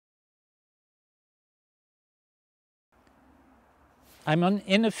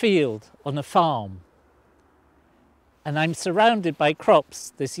in a field on a farm, and I'm surrounded by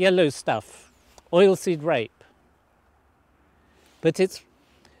crops, this yellow stuff, oilseed rape. But it's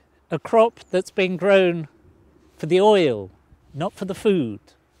a crop that's been grown for the oil, not for the food.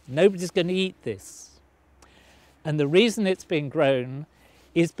 Nobody's going to eat this. And the reason it's been grown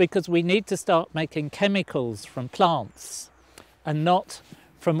is because we need to start making chemicals from plants and not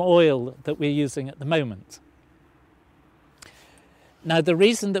from oil that we're using at the moment. Now, the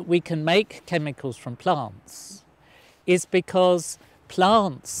reason that we can make chemicals from plants is because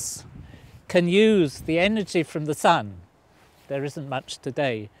plants can use the energy from the sun. There isn't much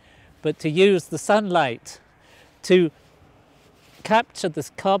today, but to use the sunlight to capture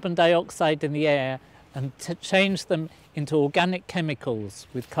this carbon dioxide in the air and to change them into organic chemicals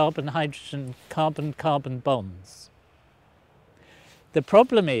with carbon-hydrogen, carbon-carbon bonds. The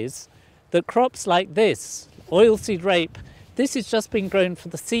problem is that crops like this, oilseed rape, this has just been grown for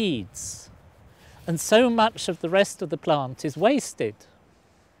the seeds, and so much of the rest of the plant is wasted.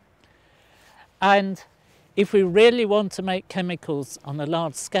 And if we really want to make chemicals on a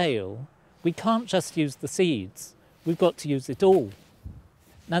large scale, we can't just use the seeds, we've got to use it all.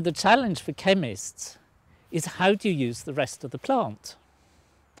 Now, the challenge for chemists is, how do you use the rest of the plant?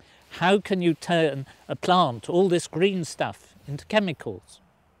 How can you turn a plant, all this green stuff, into chemicals?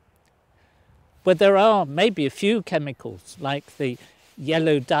 Well, there are maybe a few chemicals, like the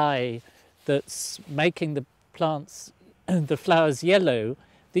yellow dye that's making the plants, the flowers yellow,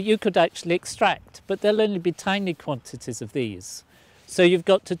 that you could actually extract, but there'll only be tiny quantities of these. So you've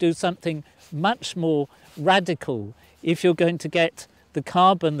got to do something much more radical if you're going to get the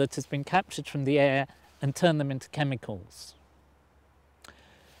carbon that has been captured from the air and turn them into chemicals.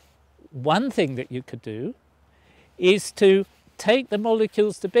 One thing that you could do is to take the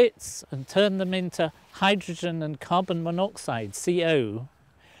molecules to bits and turn them into hydrogen and carbon monoxide, CO,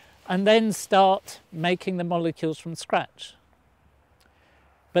 and then start making the molecules from scratch.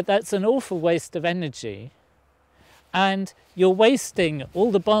 But that's an awful waste of energy, and you're wasting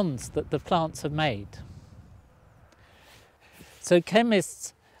all the bonds that the plants have made. So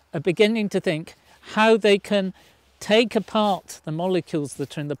chemists are beginning to think how they can take apart the molecules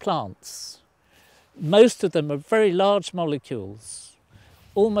that are in the plants. Most of them are very large molecules,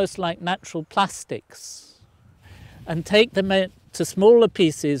 almost like natural plastics, and take them to smaller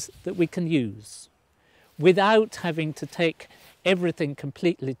pieces that we can use without having to take everything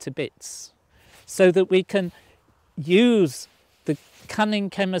completely to bits, so that we can use the cunning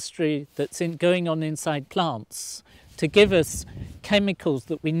chemistry that's going on inside plants to give us chemicals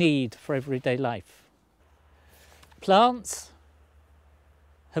that we need for everyday life. Plants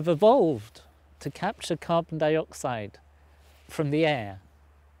have evolved to capture carbon dioxide from the air,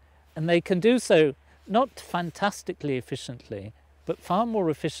 and they can do so not fantastically efficiently, but far more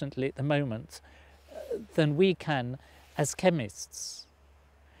efficiently at the moment than we can as chemists.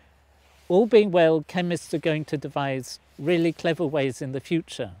 All being well, chemists are going to devise really clever ways in the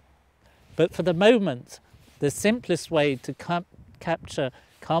future, but for the moment, the simplest way to capture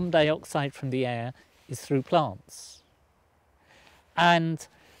carbon dioxide from the air is through plants. And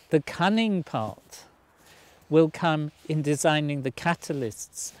the cunning part will come in designing the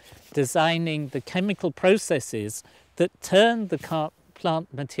catalysts, designing the chemical processes that turn the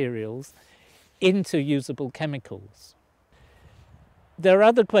plant materials into usable chemicals. There are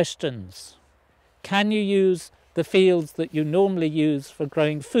other questions. Can you use the fields that you normally use for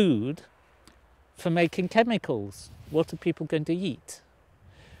growing food for making chemicals? What are people going to eat?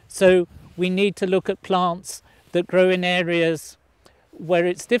 So we need to look at plants that grow in areas where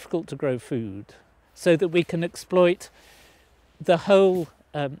it's difficult to grow food, so that we can exploit the whole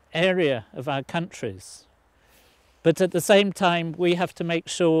area of our countries. But at the same time, we have to make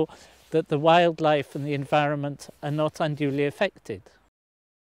sure that the wildlife and the environment are not unduly affected.